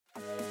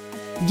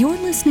You're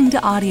listening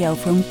to audio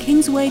from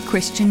Kingsway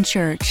Christian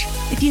Church.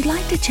 If you'd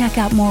like to check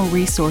out more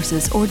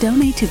resources or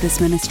donate to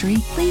this ministry,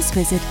 please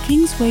visit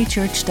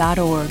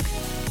kingswaychurch.org.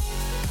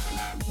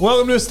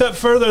 Welcome to A Step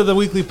Further, the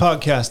weekly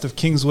podcast of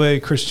Kingsway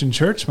Christian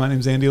Church. My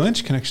name is Andy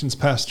Lynch, Connections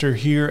Pastor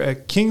here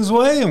at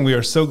Kingsway, and we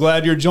are so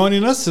glad you're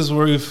joining us as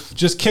we've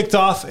just kicked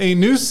off a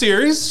new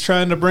series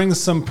trying to bring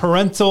some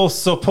parental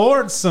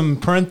support, some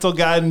parental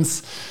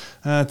guidance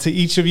to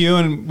each of you,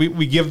 and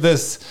we give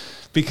this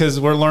because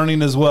we're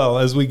learning as well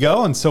as we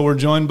go. And so we're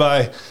joined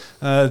by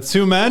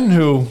two men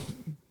who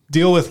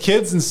deal with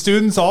kids and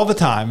students all the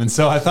time. And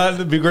so I thought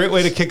it'd be a great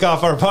way to kick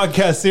off our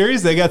podcast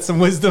series. They got some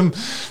wisdom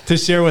to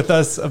share with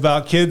us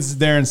about kids.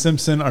 Darrin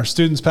Simpson, our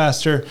students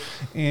pastor,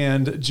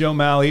 and Joe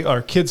Malley,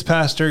 our kids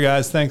pastor.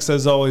 Guys, thanks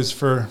as always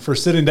for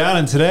sitting down.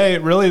 And today,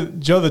 really,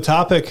 Joe, the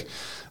topic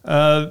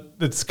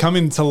that's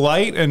coming to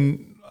light,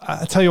 and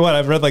I tell you what,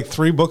 I've read like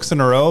 3 books in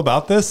a row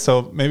about this,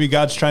 so maybe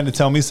God's trying to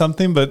tell me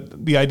something,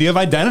 but the idea of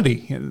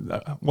identity.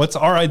 What's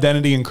our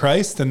identity in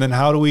Christ? And then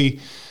how do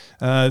we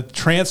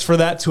transfer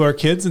that to our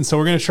kids? And so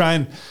we're going to try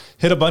and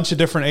hit a bunch of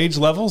different age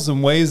levels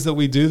and ways that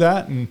we do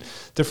that in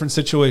different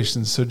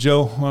situations. So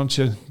Joe, why don't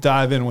you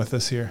dive in with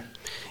us here?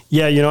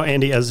 Yeah, you know,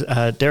 Andy, as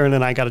Darrin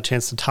and I got a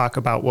chance to talk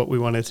about what we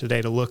wanted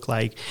today to look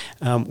like,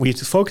 we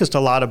focused a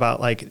lot about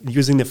like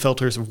using the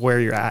filters of where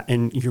you're at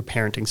in your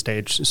parenting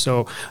stage.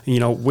 So, you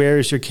know, where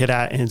is your kid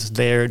at as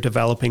they're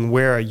developing?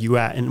 Where are you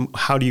at? And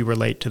how do you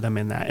relate to them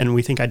in that? And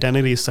we think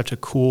identity is such a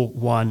cool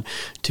one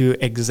to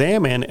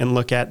examine and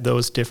look at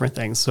those different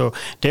things. So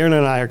Darrin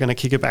and I are going to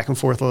kick it back and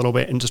forth a little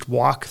bit and just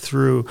walk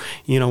through,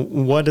 you know,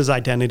 what does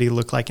identity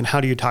look like and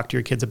how do you talk to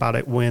your kids about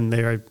it when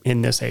they're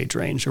in this age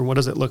range, or what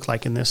does it look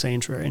like in this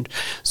age range?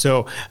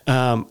 So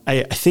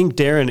I think,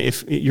 Darrin,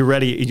 if you're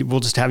ready, we'll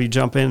just have you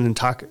jump in and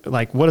talk,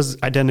 like, what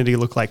does identity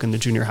look like in the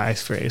junior high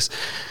phase?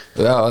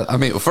 Yeah, I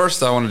mean,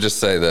 first I want to just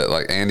say that,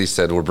 like Andy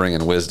said, we're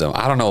bringing wisdom.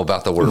 I don't know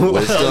about the word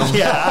wisdom.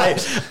 Yeah,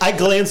 I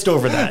glanced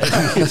over that.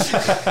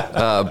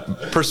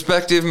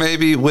 Perspective,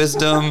 maybe.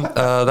 Wisdom,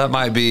 that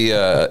might be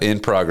in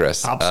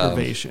progress.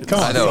 Observation.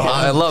 I know,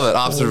 I love it,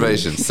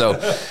 observation. So,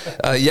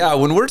 yeah,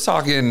 when we're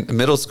talking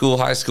middle school,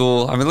 high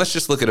school, I mean, let's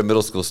just look at a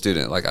middle school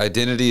student. Like,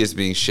 identity is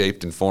being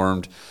shaped and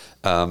formed.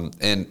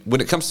 And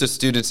when it comes to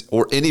students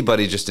or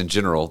anybody just in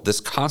general, this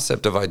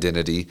concept of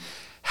identity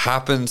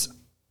happens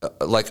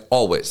like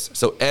always.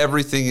 So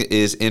everything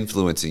is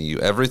influencing you.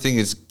 Everything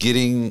is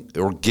getting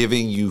or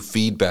giving you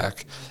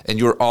feedback. And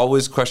you're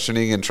always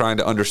questioning and trying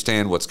to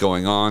understand what's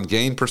going on,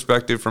 gain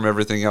perspective from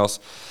everything else.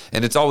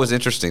 And it's always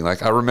interesting.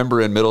 Like I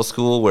remember in middle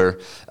school where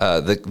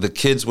the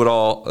kids would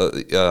all,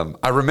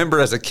 I remember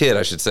as a kid,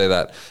 I should say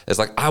that, it's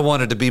like I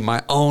wanted to be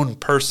my own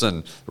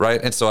person,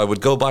 right? And so I would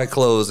go buy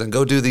clothes and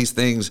go do these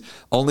things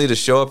only to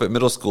show up at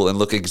middle school and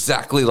look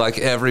exactly like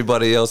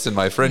everybody else in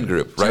my friend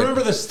group, right? Do you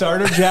remember the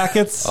starter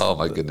jackets? Oh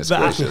my goodness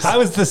gracious. I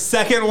was the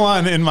second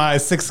one in my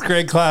 6th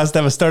grade class to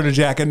have a starter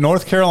jacket,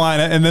 North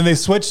Carolina, and then they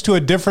switched to a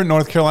different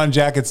North Carolina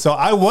jacket. So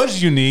I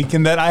was unique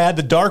in that I had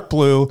the dark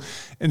blue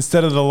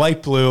instead of the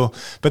light blue,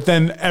 but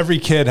then every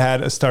kid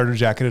had a starter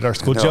jacket at our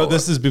school. Joe,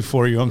 this is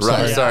before you. I'm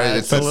sorry. Sorry,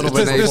 it's a little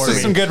bit. This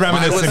is some good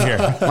reminiscing here.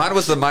 Mine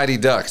was the Mighty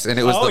Ducks, and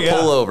it was the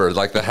pullover,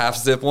 like the half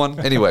zip one.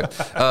 Anyway,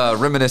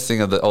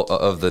 reminiscing of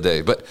the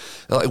day. But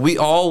we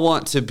all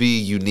want to be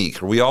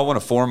unique, or we all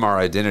want to form our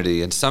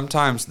identity, and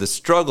sometimes the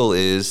struggle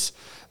is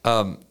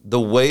the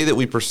way that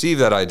we perceive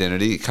that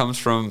identity comes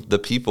from the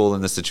people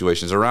and the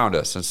situations around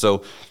us. And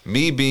so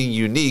me being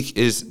unique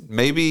is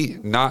maybe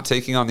not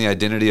taking on the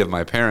identity of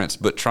my parents,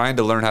 but trying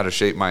to learn how to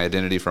shape my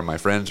identity from my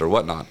friends or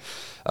whatnot.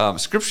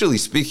 Scripturally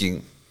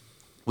speaking,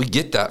 we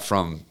get that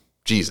from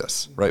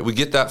Jesus, right? We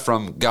get that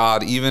from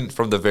God, even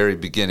from the very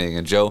beginning.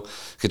 And Joe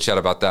could chat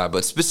about that.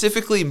 But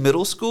specifically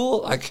middle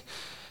school, like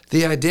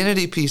the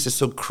identity piece is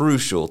so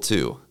crucial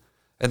too.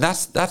 And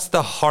that's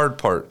the hard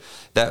part,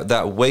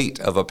 that weight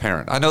of a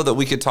parent. I know that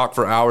we could talk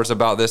for hours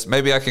about this.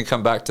 Maybe I can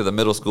come back to the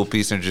middle school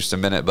piece in just a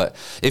minute. But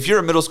if you're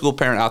a middle school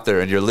parent out there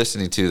and you're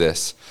listening to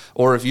this,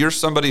 or if you're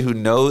somebody who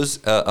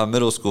knows a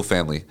middle school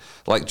family,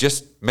 like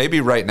just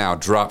maybe right now,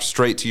 drop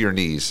straight to your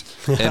knees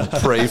and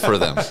pray for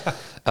them.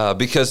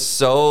 Because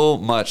so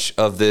much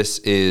of this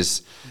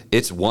is,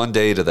 it's one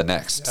day to the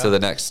next, to the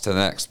next, to the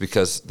next,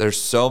 because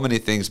there's so many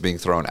things being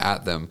thrown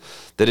at them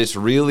that it's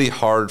really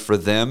hard for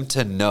them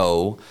to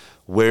know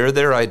where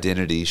their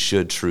identity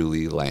should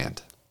truly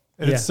land.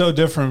 It's so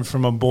different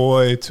from a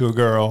boy to a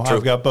girl. True.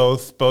 I've got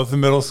both in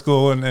middle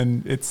school,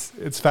 and it's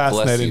fascinating.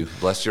 Bless you.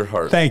 Bless your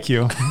heart. Thank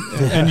you.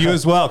 And you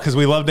as well, because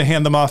we love to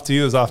hand them off to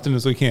you as often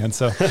as we can.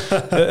 So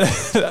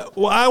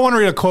well, I want to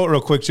read a quote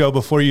real quick, Joe,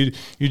 before you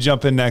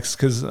jump in next,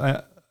 because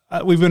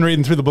we've been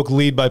reading through the book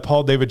Lead by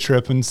Paul David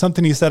Tripp, and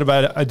something he said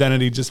about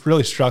identity just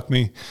really struck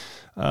me.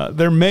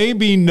 There may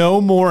be no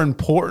more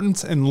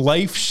important and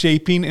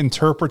life-shaping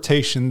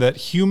interpretation that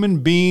human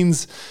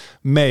beings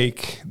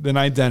make than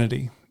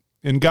identity.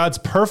 In God's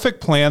perfect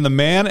plan, the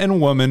man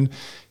and woman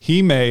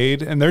he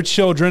made and their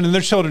children and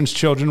their children's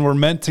children were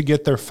meant to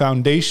get their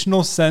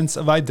foundational sense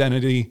of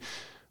identity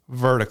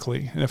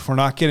vertically. And if we're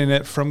not getting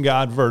it from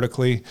God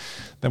vertically,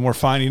 then we're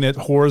finding it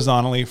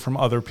horizontally from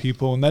other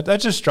people. And that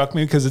just struck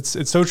me because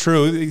it's so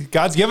true.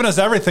 God's given us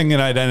everything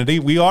in identity.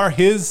 We are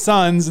his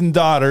sons and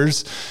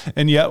daughters,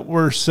 and yet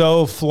we're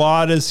so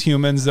flawed as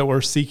humans that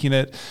we're seeking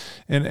it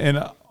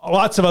in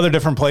lots of other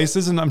different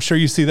places. And I'm sure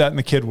you see that in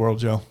the kid world,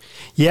 Joe.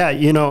 Yeah,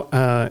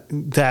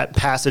 that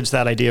passage,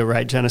 that idea,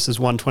 right? Genesis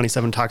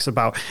 1:27 talks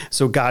about,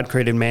 so God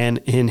created man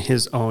in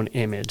his own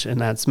image,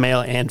 and that's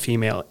male and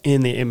female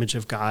in the image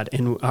of God.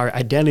 And our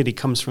identity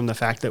comes from the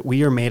fact that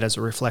we are made as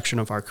a reflection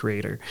of our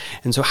Creator.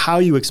 And so how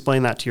you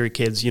explain that to your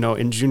kids,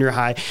 in junior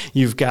high,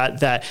 you've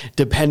got that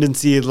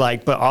dependency,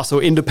 but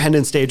also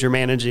independent stage you're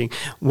managing.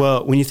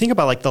 Well, when you think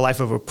about the life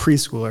of a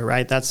preschooler,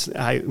 right?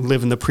 I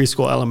live in the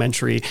preschool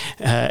elementary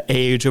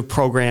age of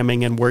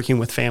programming and working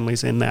with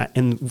families in that.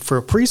 And for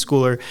a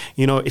preschooler,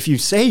 if you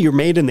say you're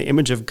made in the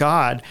image of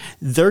God,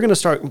 they're going to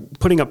start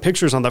putting up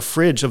pictures on the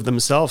fridge of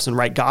themselves and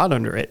write God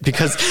under it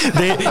because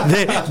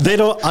they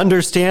don't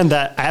understand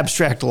that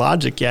abstract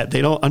logic yet.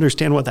 They don't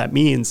understand what that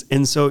means.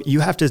 And so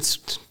you have to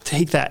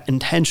take that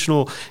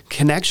intentional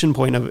connection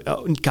point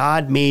of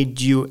God made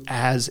you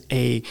as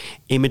a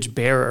image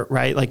bearer,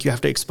 right? You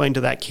have to explain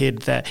to that kid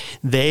that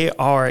they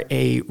are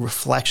a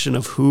reflection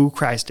of who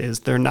Christ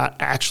is. They're not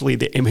actually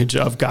the image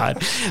of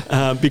God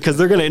because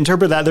they're going to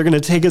interpret that. They're going to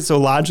take it so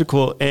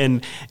logical.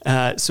 And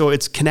so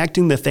it's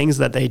connecting the things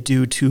that they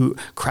do to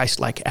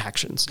Christ-like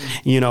actions.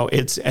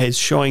 It's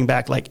showing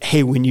back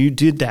hey, when you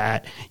did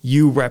that,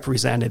 you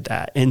represented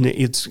that. And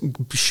it's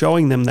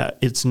showing them that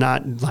it's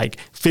not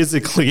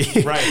physically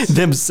right.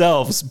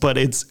 themselves, but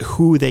it's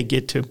who they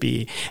get to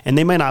be. And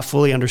they might not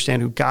fully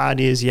understand who God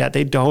is yet.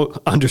 They don't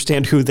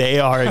understand who they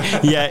are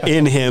yet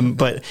in him,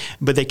 but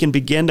they can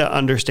begin to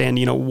understand,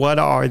 what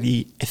are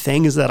the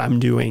things that I'm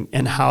doing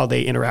and how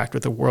they interact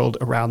with the world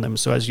around them.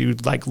 So as you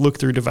look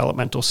through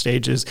developmental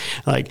stages,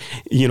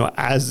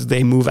 as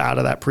they move out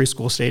of that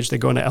preschool stage, they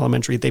go into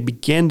elementary, they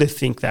begin to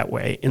think that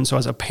way. And so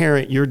as a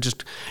parent, you're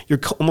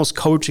almost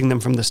coaching them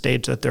from the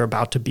stage that they're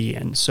about to be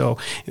in. So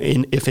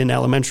if in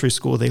elementary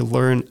school, they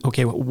learn,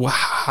 okay,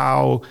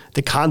 how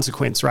the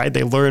consequence, right?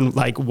 They learn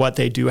what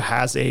they do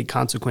has a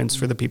consequence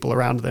for the people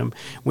around them.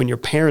 When you're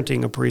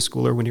parenting a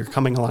preschooler, when you're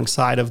coming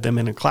alongside of them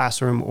in a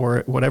classroom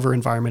or whatever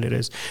environment it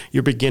is,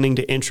 you're beginning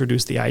to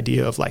introduce the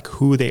idea of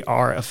who they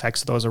are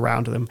affects those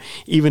around them,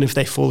 even if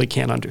they fully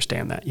can't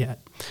understand that yet.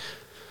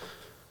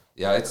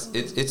 Yeah,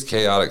 it's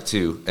chaotic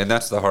too, and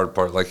that's the hard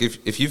part.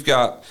 If you've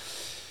got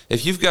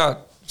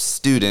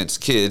students,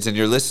 kids, and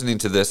you're listening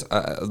to this,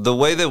 the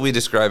way that we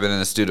describe it in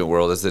the student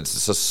world is that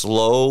it's a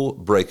slow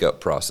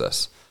breakup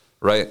process,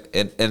 right?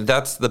 And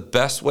that's the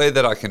best way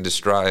that I can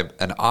describe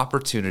an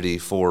opportunity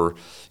for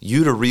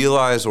you to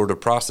realize or to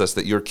process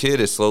that your kid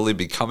is slowly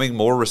becoming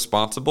more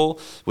responsible,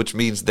 which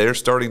means they're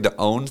starting to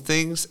own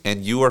things,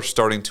 and you are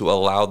starting to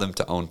allow them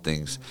to own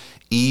things,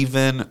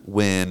 even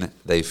when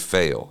they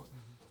fail.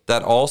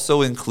 That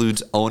also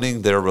includes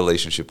owning their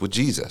relationship with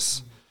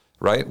Jesus.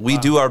 Right? We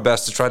do our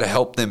best to try to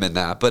help them in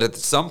that. But at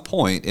some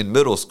point in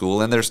middle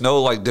school, and there's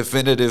no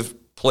definitive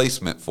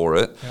placement for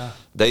it,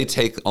 they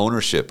take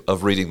ownership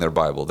of reading their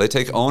Bible. They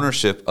take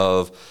ownership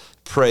of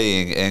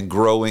praying and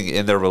growing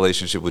in their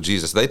relationship with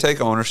Jesus. They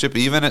take ownership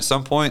even at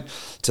some point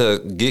to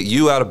get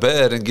you out of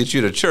bed and get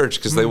you to church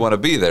because they want to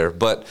be there.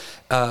 But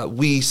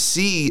we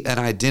see an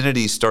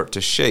identity start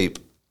to shape.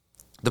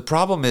 The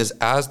problem is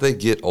as they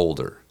get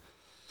older,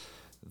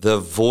 the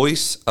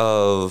voice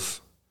of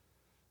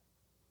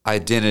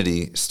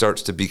identity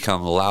starts to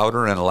become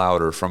louder and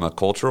louder from a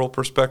cultural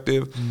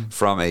perspective,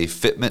 from a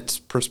fitment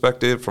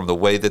perspective, from the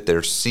way that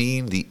they're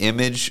seeing the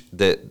image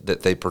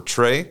that they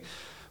portray.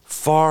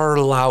 Far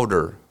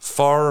louder,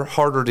 far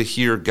harder to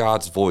hear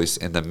God's voice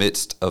in the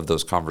midst of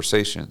those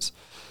conversations.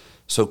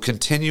 So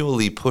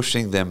continually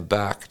pushing them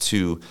back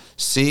to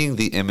seeing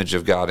the image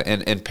of God.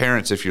 And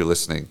parents, if you're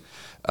listening,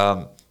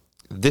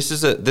 this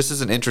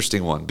is an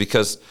interesting one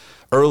because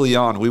early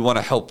on, we want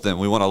to help them.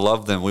 We want to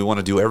love them. We want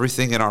to do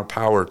everything in our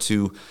power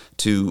to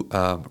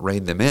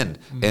rein them in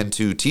and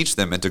to teach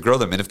them and to grow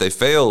them. And if they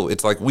fail,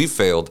 it's we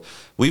failed.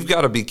 We've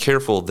got to be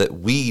careful that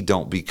we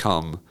don't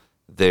become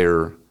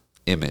their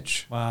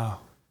image. Wow.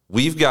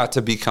 We've got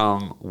to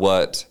become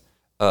what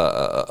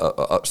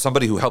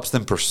somebody who helps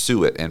them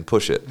pursue it and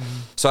push it.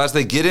 So as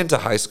they get into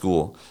high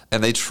school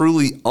and they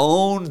truly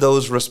own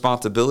those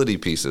responsibility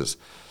pieces,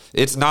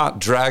 it's not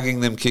dragging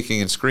them kicking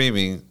and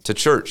screaming to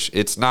church.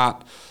 It's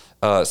not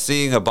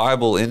seeing a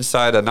Bible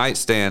inside a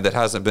nightstand that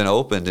hasn't been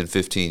opened in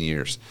 15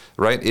 years,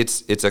 right?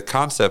 It's a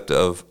concept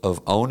of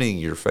owning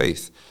your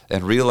faith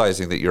and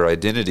realizing that your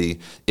identity,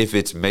 if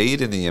it's made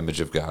in the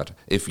image of God,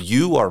 if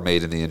you are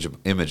made in the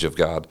image of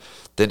God,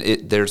 then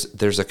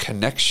there's a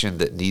connection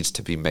that needs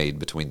to be made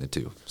between the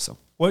two. So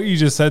what you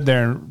just said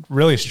there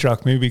really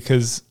struck me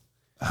because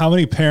how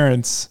many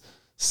parents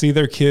see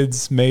their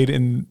kids made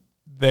in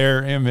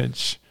their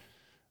image?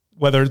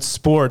 Whether it's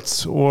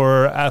sports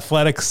or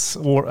athletics,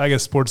 or I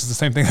guess sports is the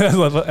same thing as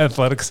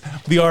athletics,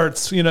 the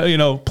arts,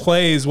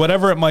 plays,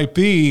 whatever it might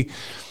be.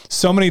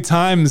 So many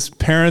times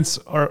parents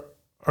are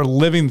are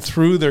living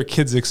through their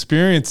kids'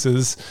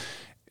 experiences.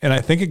 And I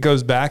think it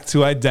goes back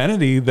to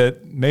identity,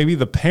 that maybe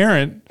the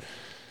parent,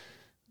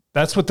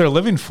 that's what they're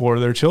living for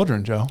their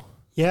children, Joe.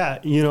 Yeah.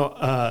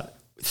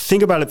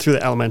 Think about it through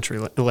the elementary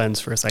lens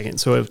for a second.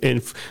 So if in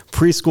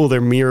preschool, they're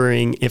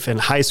mirroring. If in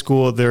high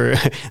school,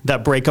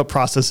 that breakup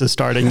process is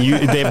starting,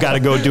 they've got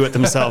to go do it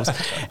themselves.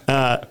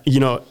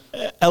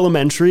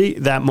 Elementary,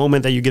 that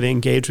moment that you get to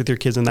engage with your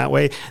kids in that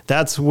way,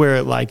 that's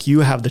where like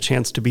you have the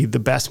chance to be the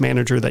best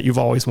manager that you've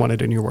always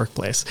wanted in your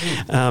workplace.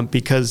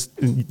 Because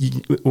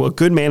a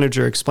good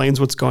manager explains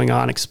what's going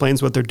on,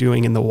 explains what they're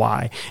doing and the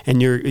why.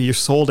 And you're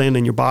sold in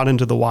and you're bought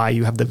into the why.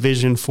 You have the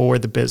vision for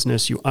the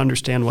business. You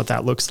understand what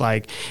that looks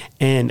like.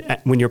 And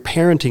when you're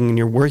parenting and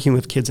you're working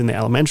with kids in the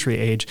elementary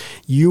age,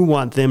 you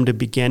want them to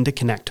begin to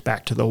connect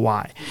back to the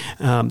why.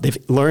 They've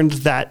learned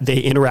that they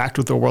interact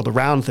with the world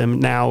around them.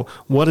 Now,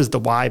 what is the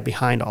why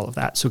behind all of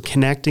that? So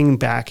connecting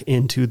back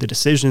into the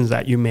decisions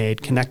that you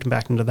made, connecting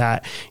back into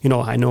that.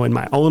 I know in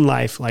my own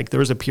life, like there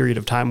was a period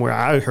of time where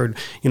I heard,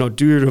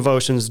 do your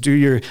devotions, do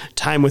your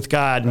time with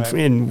God, right.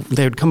 And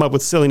they would come up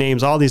with silly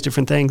names, all these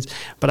different things,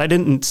 but I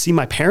didn't see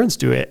my parents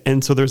do it.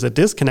 And so there's a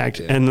disconnect.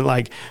 Yeah. And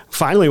like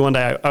finally one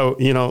day,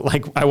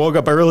 I woke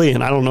up early,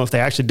 and I don't know if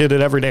they actually did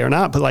it every day or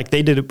not, but like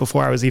they did it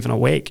before I was even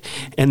awake.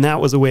 And that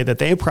was a way that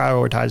they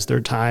prioritized their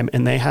time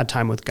and they had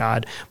time with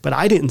God. But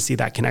I didn't see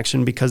that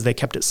connection because they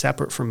kept it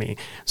separate from me.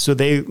 So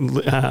they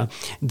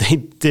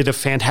did a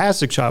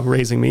fantastic job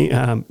raising me,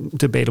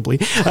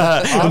 debatably.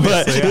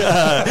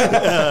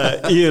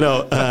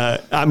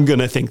 I'm going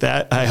to think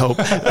that, I hope.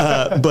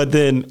 But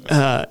then,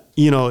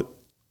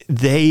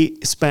 they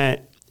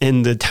spent,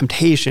 and the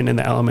temptation in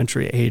the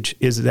elementary age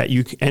is that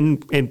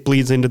and it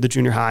bleeds into the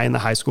junior high and the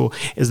high school,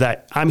 is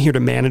that I'm here to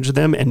manage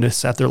them and to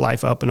set their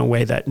life up in a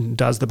way that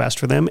does the best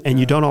for them. And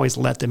you don't always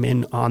let them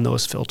in on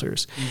those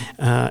filters.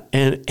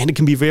 And it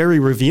can be very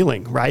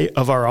revealing, right,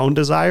 of our own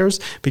desires,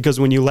 because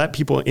when you let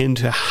people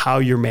into how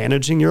you're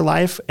managing your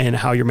life and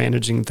how you're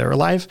managing their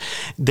life,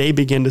 they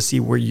begin to see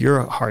where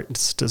your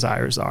heart's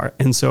desires are.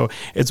 And so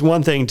it's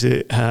one thing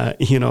to,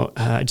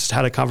 I just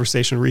had a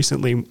conversation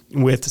recently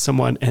with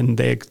someone, and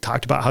they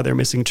talked about how they're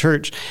missing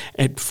church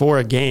for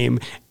a game,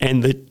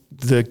 and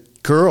the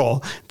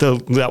girl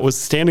that was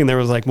standing there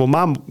was like, well,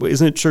 Mom,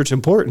 isn't church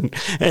important?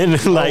 And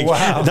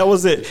that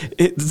was it.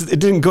 It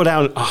didn't go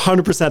down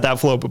 100% that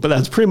flow, but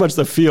that's pretty much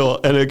the feel.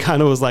 And it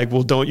kind of was like,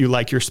 well, don't you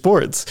like your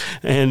sports?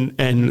 And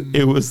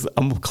it was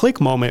a click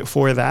moment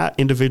for that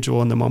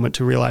individual in the moment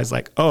to realize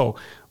like, oh,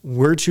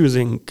 we're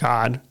choosing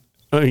God,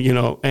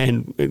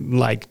 and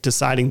like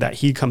deciding that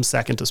he comes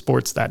second to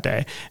sports that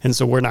day. And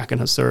so we're not going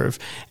to serve.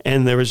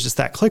 And there was just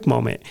that click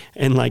moment.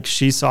 And like,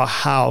 she saw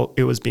how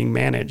it was being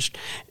managed.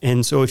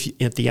 And so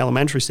at the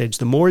elementary stage,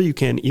 the more you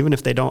can, even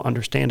if they don't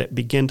understand it,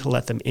 begin to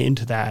let them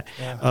into that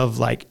of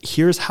like,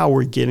 here's how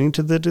we're getting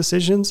to the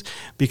decisions,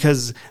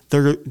 because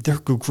they're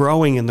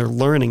growing and they're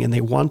learning and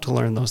they want to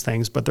learn those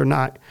things, but they're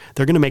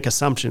going to make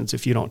assumptions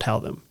if you don't tell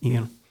them,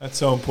 That's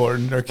so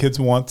important. Our kids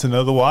want to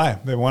know the why.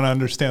 They want to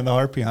understand the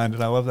heart behind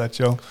it. I love that,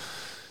 Joe.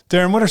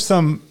 Darrin, what are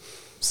some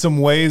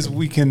ways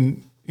we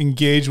can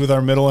engage with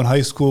our middle and high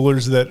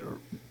schoolers that,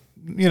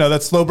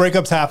 that slow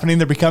breakup's happening?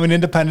 They're becoming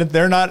independent.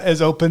 They're not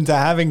as open to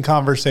having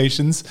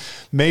conversations,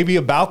 maybe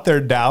about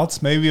their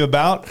doubts, maybe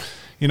about,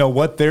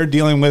 what they're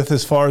dealing with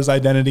as far as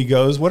identity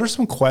goes. What are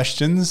some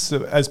questions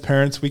as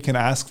parents we can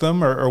ask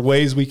them, or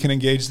ways we can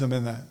engage them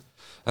in that?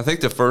 I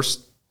think the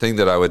first thing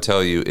that I would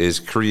tell you is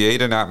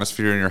create an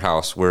atmosphere in your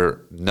house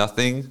where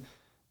nothing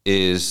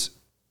is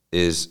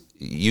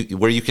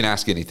where you can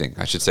ask anything.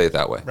 I should say it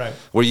that way. Right.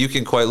 Where you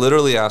can quite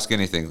literally ask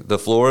anything. The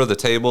floor, the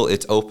table,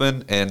 it's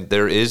open, and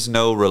there is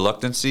no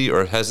reluctancy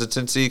or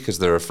hesitancy because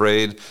they're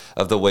afraid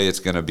of the way it's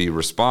going to be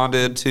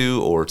responded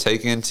to or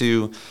taken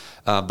to.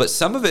 But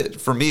some of it,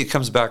 for me, it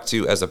comes back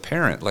to, as a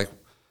parent, like,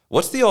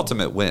 what's the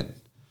ultimate win,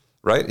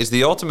 right? Is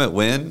the ultimate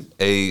win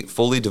a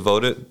fully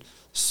devoted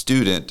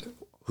student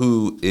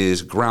who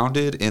is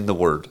grounded in the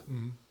Word,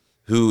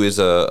 who is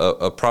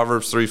a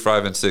Proverbs 3,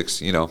 5, and 6,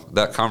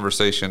 that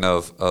conversation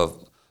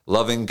of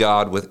loving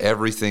God with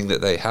everything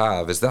that they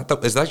have? Is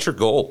that your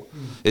goal?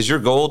 Is your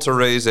goal to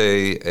raise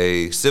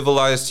a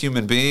civilized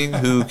human being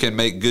who can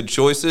make good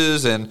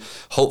choices and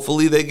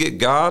hopefully they get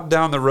God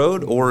down the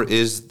road? Or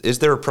is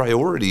there a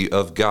priority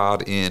of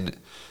God in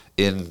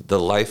the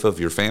life of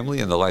your family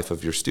and the life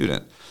of your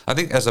student? I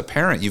think as a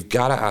parent, you've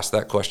got to ask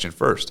that question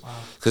first.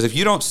 Because if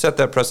you don't set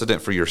that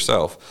precedent for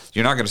yourself,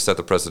 you're not going to set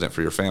the precedent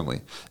for your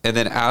family. And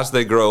then as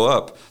they grow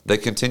up, they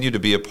continue to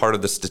be a part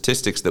of the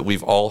statistics that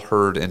we've all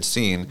heard and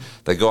seen.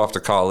 They go off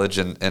to college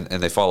and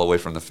they fall away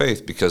from the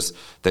faith because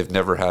they've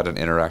never had an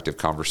interactive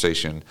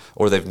conversation,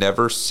 or they've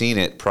never seen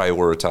it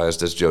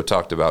prioritized, as Joe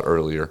talked about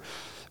earlier.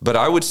 But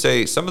I would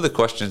say some of the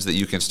questions that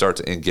you can start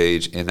to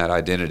engage in that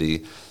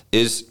identity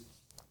is,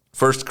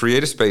 first,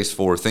 create a space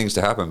for things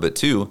to happen. But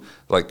two,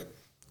 like,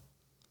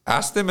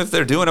 ask them if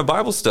they're doing a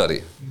Bible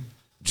study.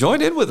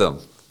 Join in with them.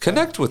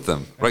 Connect with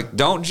them, right?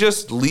 Don't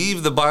just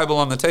leave the Bible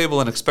on the table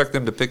and expect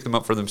them to pick them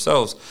up for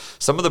themselves.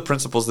 Some of the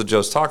principles that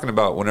Joe's talking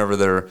about whenever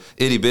they're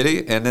itty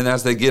bitty, and then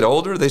as they get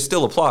older, they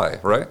still apply,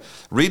 right?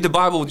 Read the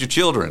Bible with your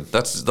children.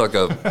 That's like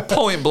a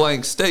point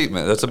blank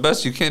statement. That's the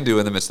best you can do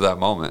in the midst of that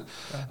moment.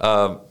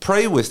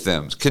 Pray with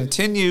them.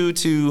 Continue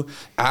to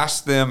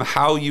ask them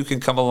how you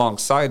can come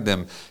alongside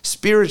them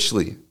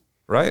spiritually,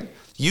 right?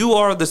 You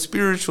are the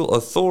spiritual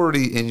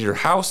authority in your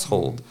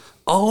household.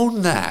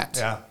 Own that.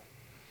 Yeah.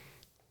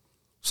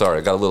 Sorry,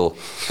 I got a little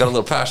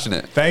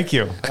passionate. Thank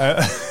you.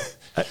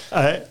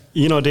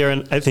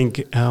 Darrin, I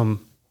think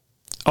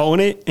own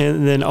it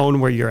and then own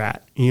where you're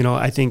at.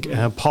 I think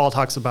Paul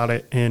talks about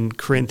it in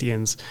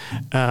Corinthians.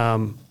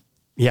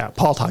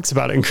 Paul talks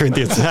about it in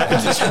Corinthians.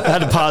 I had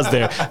to pause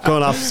there,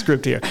 going off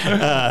script here.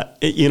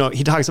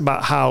 He talks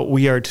about how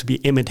we are to be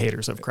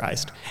imitators of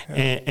Christ.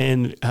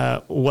 And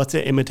what's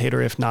an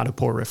imitator if not a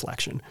poor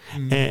reflection?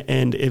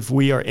 And if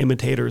we are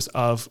imitators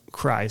of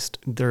Christ,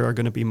 there are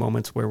going to be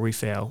moments where we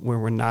fail, where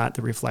we're not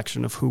the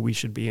reflection of who we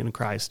should be in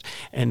Christ.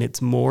 And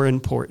it's more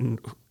important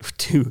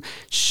to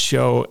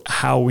show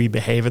how we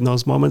behave in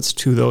those moments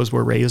to those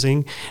we're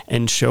raising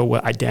and show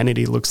what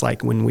identity looks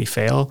like when we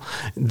fail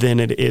than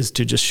it is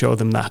to just show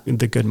them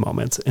the good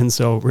moments. And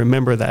so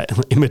remember that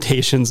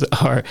imitations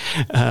are,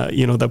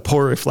 the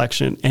poor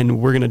reflection, and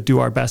we're going to do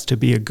our best to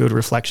be a good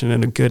reflection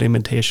and a good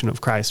imitation of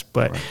Christ,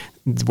 but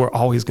we're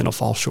always going to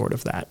fall short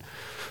of that.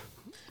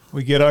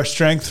 We get our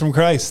strength from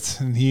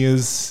Christ, and he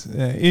is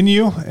in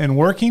you and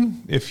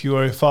working if you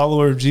are a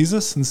follower of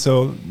Jesus. And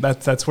so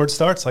that's where it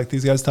starts, like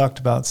these guys talked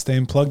about,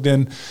 staying plugged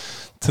in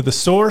to the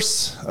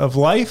source of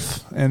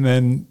life, and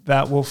then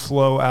that will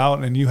flow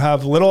out. And you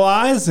have little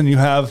eyes and you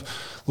have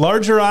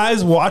larger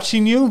eyes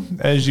watching you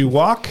as you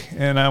walk,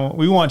 and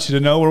we want you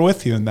to know we're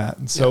with you in that.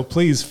 And so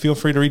please feel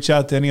free to reach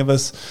out to any of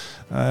us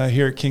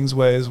here at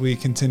Kingsway as we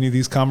continue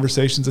these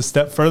conversations a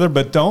step further.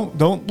 But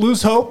don't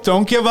lose hope.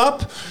 Don't give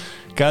up.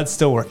 God's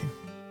still working.